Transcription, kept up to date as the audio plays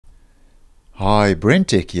Hi,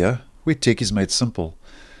 BrenTech here, where tech is made simple.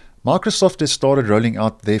 Microsoft has started rolling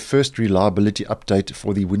out their first reliability update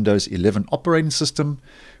for the Windows 11 operating system,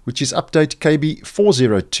 which is update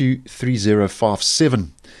KB4023057.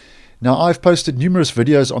 Now, I've posted numerous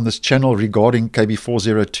videos on this channel regarding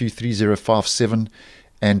KB4023057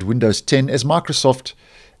 and Windows 10, as Microsoft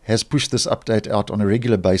has pushed this update out on a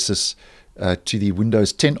regular basis to the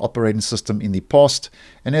Windows 10 operating system in the past,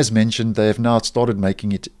 and as mentioned, they have now started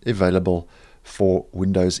making it available for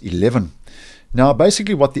Windows 11. Now,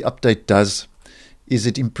 basically what the update does is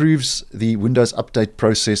it improves the Windows update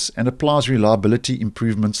process and applies reliability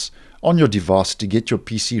improvements on your device to get your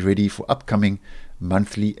PC ready for upcoming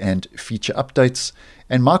monthly and feature updates.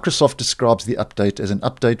 And Microsoft describes the update as an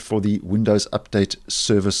update for the Windows Update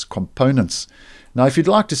Service components. Now, if you'd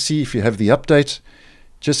like to see if you have the update,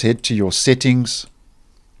 just head to your settings,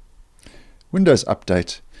 Windows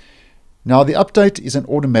Update. Now, the update is an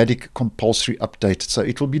automatic compulsory update, so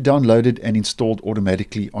it will be downloaded and installed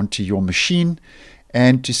automatically onto your machine.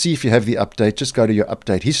 And to see if you have the update, just go to your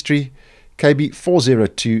update history,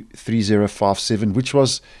 KB4023057, which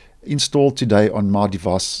was installed today on my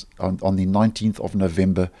device on the 19th of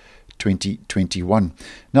November 2021.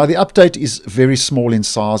 Now, the update is very small in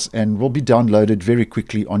size and will be downloaded very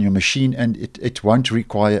quickly on your machine, and it won't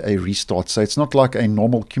require a restart. So it's not like a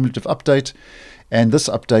normal cumulative update, and this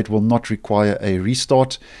update will not require a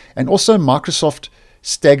restart. And also, Microsoft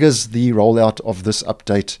staggers the rollout of this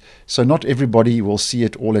update, so not everybody will see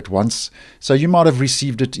it all at once. So you might have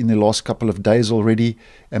received it in the last couple of days already.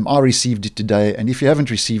 I received it today, and if you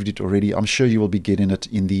haven't received it already, I'm sure you will be getting it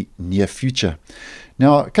in the near future.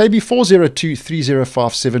 Now,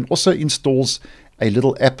 KB4023057 also installs a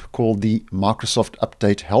little app called the Microsoft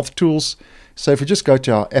Update Health Tools. So if we just go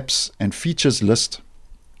to our apps and features list,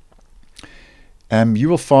 you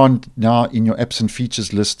will find now in your apps and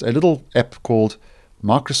features list a little app called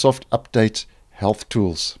Microsoft Update Health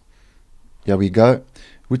Tools. Here we go,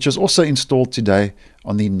 which was also installed today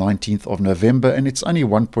on the 19th of November, and it's only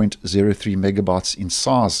 1.03 megabytes in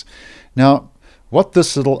size. Now, what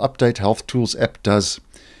this little Update Health Tools app does,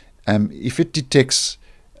 if it detects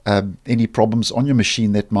any problems on your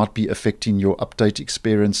machine that might be affecting your update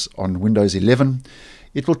experience on Windows 11,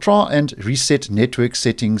 it will try and reset network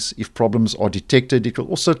settings if problems are detected. It will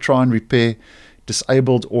also try and repair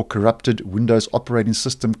disabled or corrupted Windows operating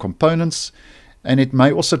system components, and it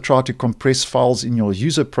may also try to compress files in your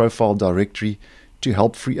user profile directory to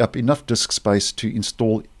help free up enough disk space to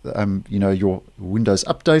install your Windows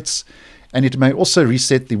updates. And it may also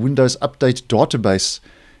reset the Windows Update database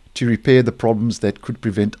to repair the problems that could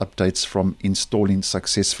prevent updates from installing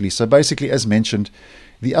successfully. So basically, as mentioned,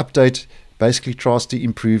 the update basically tries to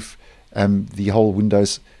improve the whole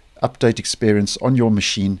Windows update experience on your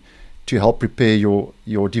machine to help prepare your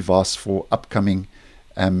device for upcoming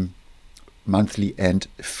monthly and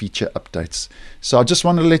feature updates. So I just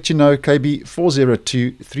want to let you know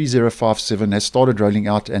KB4023057 has started rolling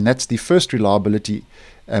out, and that's the first reliability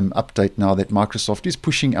update now that Microsoft is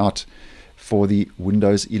pushing out for the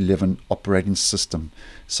Windows 11 operating system.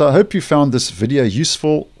 So I hope you found this video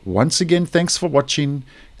useful. Once again, thanks for watching,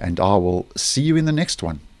 and I will see you in the next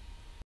one.